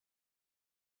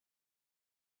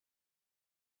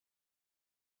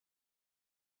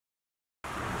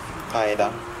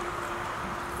Paida,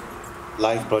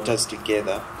 life brought us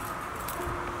together.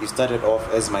 You started off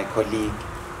as my colleague,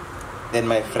 then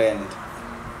my friend,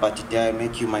 but today I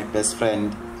make you my best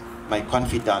friend, my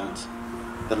confidant,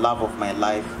 the love of my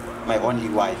life, my only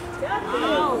wife.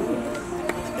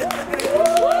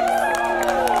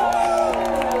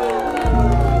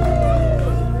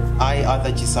 I,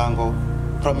 Arthur Chisango,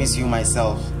 promise you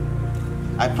myself.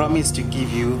 I promise to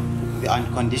give you the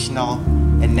unconditional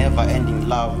and never-ending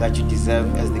love that you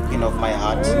deserve as the queen of my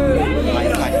heart, my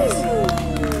Khanyisi.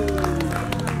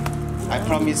 I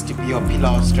promise to be your pillar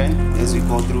of strength as we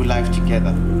go through life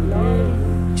together,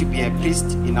 to be a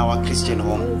priest in our Christian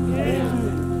home.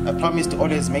 I promise to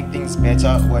always make things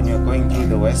better when you're going through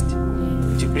the West,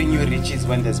 to bring you riches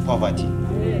when there's poverty,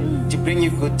 to bring you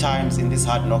good times in this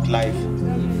hard knock life,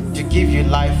 to give you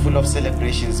life full of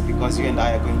celebrations because you and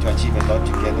I are going to achieve a lot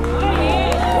together.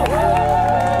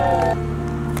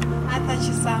 Arthur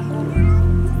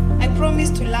Chisango, I promise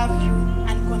to love you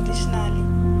unconditionally,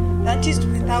 that is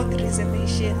without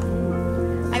reservation.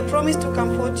 I promise to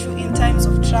comfort you in times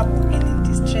of trouble and in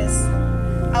distress.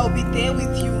 I will be there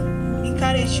with you,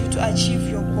 encourage you to achieve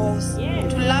your goals,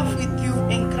 to laugh with you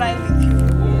and cry with you.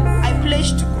 I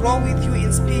pledge to grow with you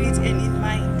in spirit and in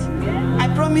mind. I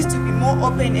promise to be more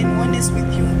open and honest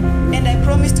with you, and I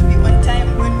promise to be on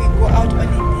time when we go out on a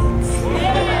date.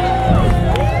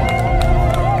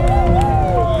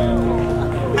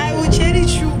 I will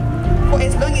cherish you for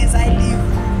as long as I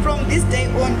live. From this day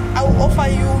on, I will offer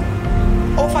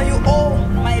you all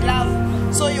my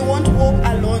love, so you won't walk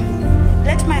alone.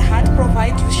 Let my heart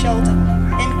provide you shelter,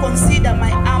 and consider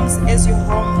my arms as your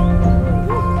home.